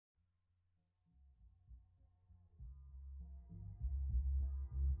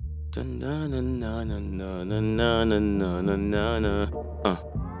Na na na na na na na na na na na.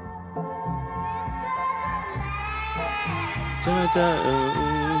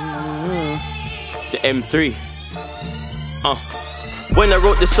 The M3. When I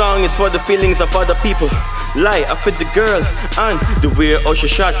wrote the song, it's for the feelings of other people. Lie, I fit the girl, and the way how she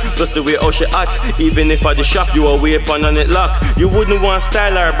shot, plus the way how she hot. Even if I the shop, you are way upon on it lock. You wouldn't want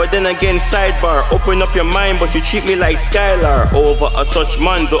style her, but then again sidebar. Open up your mind, but you treat me like Skylar. Over a such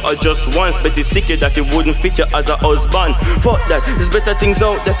man, though I just once, but it's secret that it wouldn't fit you as a husband. Fuck that, there's better things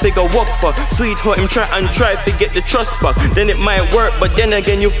out there figure work for. Sweetheart, him try to get the trust back. Then it might work, but then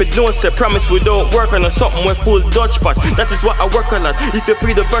again you fit don't say promise without work on something with full Dutch pot. That is what I work a lot. If you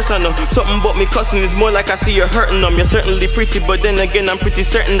pre the verse, I know something but me cussing is more like I see you hurting them. You're certainly pretty, but then again I'm pretty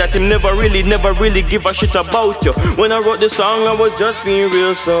certain that him never really give a shit about you. When I wrote this song, I was just being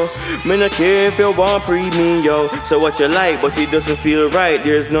real, so me not care if you want pre-me, yo. So what you like, but it doesn't feel right.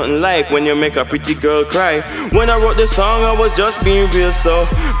 There's nothing like when you make a pretty girl cry. When I wrote this song, I was just being real, so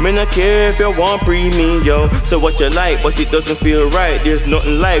me not care if you want pre-me, yo. So what you like, but it doesn't feel right. There's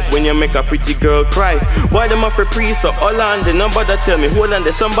nothing like when you make a pretty girl cry. Why them off for pre, so all on the number that tell me, hold on,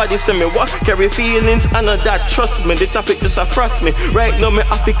 there's somebody say me what? Carry feelings, I know that, trust me. The topic just a frost me. Right now me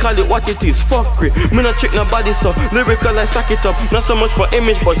have to call it what it is, fuckery. Me not trick nobody, so lyrical I stack it up. Not so much for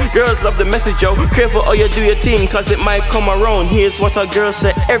image, but girls love the message, yo. Careful how you do your thing, cause it might come around. Here's what a girl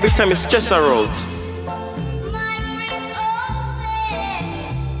say every time you stress her out.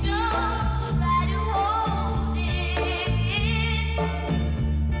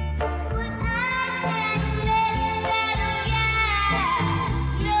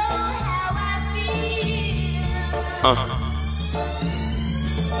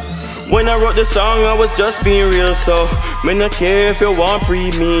 When I wrote the song, I was just being real, so me not care if you want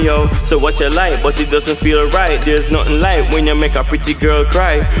pre-me, yo. So what you like, but it doesn't feel right. There's nothing like when you make a pretty girl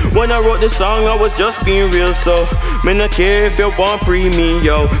cry. When I wrote the song, I was just being real, so me not care if you want pre-me,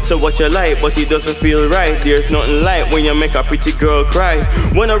 yo. So what you like, but it doesn't feel right. There's nothing like when you make a pretty girl cry.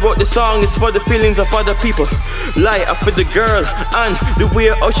 When I wrote the song, it's for the feelings of other people. Lie, I fit the girl, and the way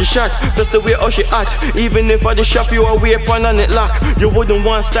how she shot, plus the way how she hot. Even if I the shop, you are way upon on it lock. You wouldn't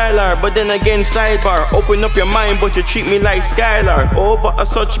want style her, but then again sidebar. Open up your mind, but you treat me like Skylar. Over a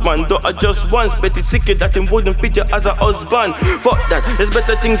such man, though I just once, but it's secret that him wouldn't fit you as a husband. Fuck that, there's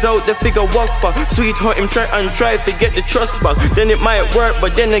better things out there figure work for. Sweetheart, him try to get the trust back. Then it might work,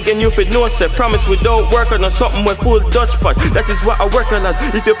 but then again you fit no say promise without work on something with full Dutch pot. That is what I work a lot.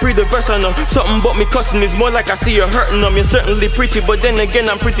 If you pre the verse, I know something but me cussing is more like I see you hurting them. You're certainly pretty, but then again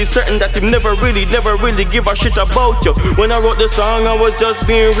I'm pretty certain that him never really give a shit about you. When I wrote the song, I was just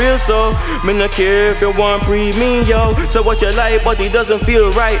being real, so me not care if you want pre-me, yo. So what you like, but it doesn't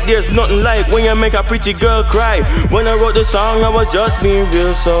feel right. There's nothing like when you make a pretty girl cry. When I wrote the song, I was just being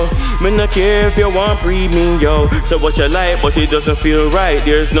real, so me not care if you want pre-me, yo. So what you like, but it doesn't feel right.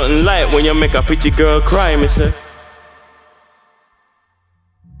 There's nothing like when you make a pretty girl cry, me say.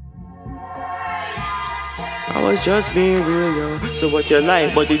 I was just being real, yo. So what you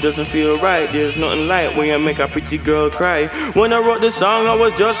like, but it doesn't feel right. There's nothing like when you make a pretty girl cry. When I wrote the song, I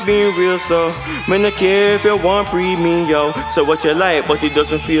was just being real, so me not care if you want pre-me, yo. So what you like, but it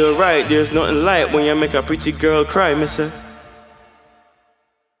doesn't feel right. There's nothing like when you make a pretty girl cry, me say.